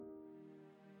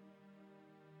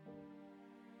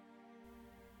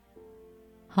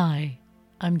Hi,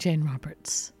 I'm Jane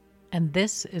Roberts, and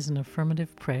this is an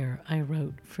affirmative prayer I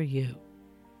wrote for you.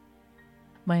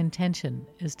 My intention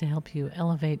is to help you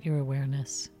elevate your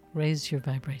awareness, raise your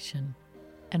vibration,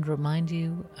 and remind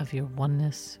you of your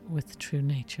oneness with true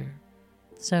nature.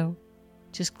 So,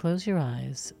 just close your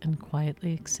eyes and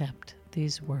quietly accept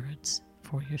these words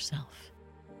for yourself.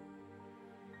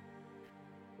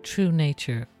 True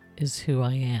nature is who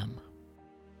I am.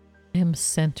 I am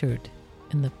centered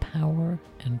in the power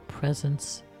and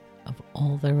presence of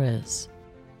all there is.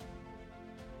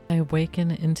 I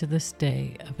awaken into this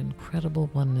day of incredible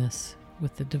oneness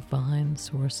with the divine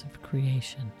source of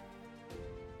creation.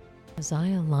 As I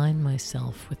align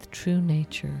myself with true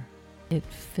nature, it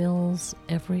fills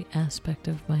every aspect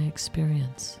of my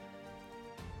experience.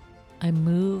 I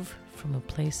move from a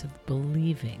place of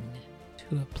believing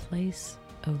to a place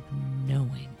of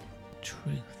knowing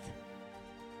truth.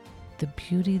 The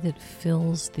beauty that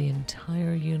fills the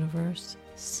entire universe,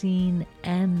 seen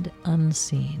and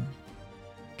unseen,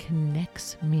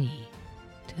 connects me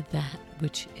to that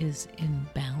which is in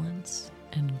balance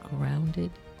and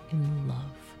grounded in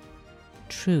love.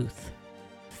 Truth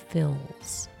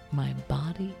fills my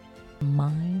body,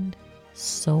 mind,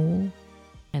 soul,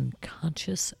 and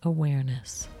conscious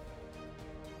awareness.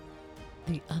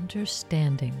 The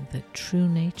understanding that true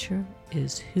nature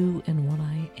is who and what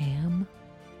I am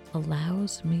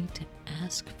allows me to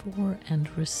ask for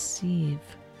and receive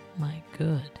my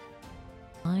good.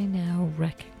 I now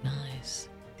recognize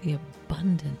the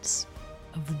abundance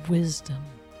of wisdom,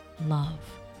 love,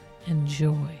 and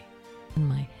joy in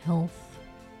my health,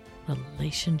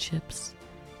 relationships,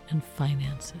 and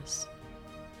finances.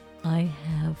 I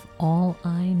have all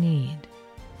I need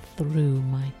through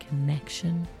my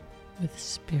connection with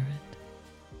Spirit.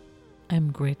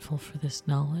 I'm grateful for this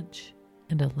knowledge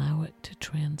and allow it to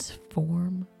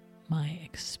transform my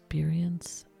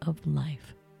experience of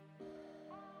life.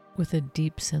 With a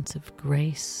deep sense of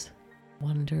grace,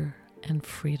 wonder, and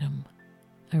freedom,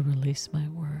 I release my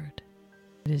word.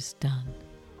 It is done,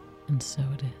 and so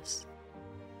it is.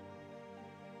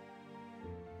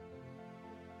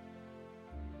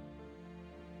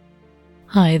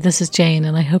 Hi, this is Jane,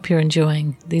 and I hope you're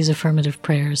enjoying these affirmative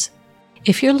prayers.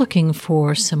 If you're looking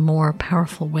for some more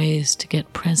powerful ways to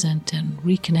get present and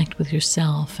reconnect with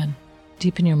yourself and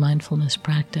deepen your mindfulness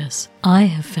practice, I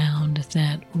have found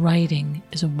that writing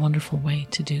is a wonderful way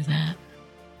to do that.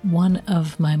 One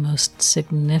of my most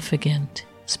significant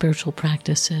spiritual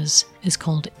practices is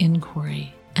called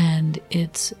inquiry, and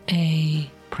it's a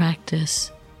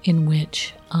practice in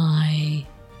which I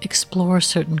explore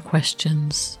certain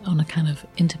questions on a kind of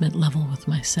intimate level with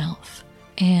myself.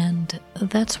 And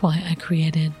that's why I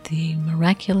created the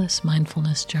Miraculous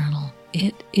Mindfulness Journal.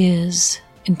 It is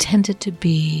intended to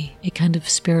be a kind of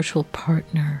spiritual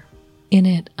partner. In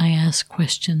it, I ask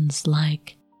questions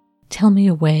like, tell me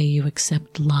a way you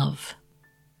accept love.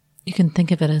 You can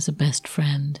think of it as a best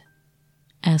friend,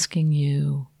 asking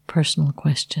you personal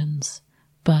questions,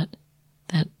 but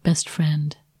that best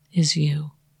friend is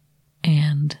you,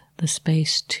 and the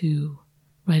space to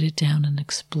write it down and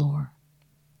explore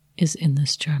is in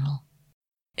this journal.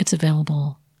 It's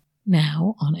available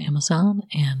now on Amazon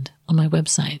and on my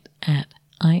website at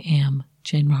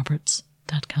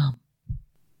IamJaneRoberts.com.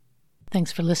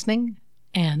 Thanks for listening,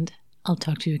 and I'll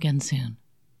talk to you again soon.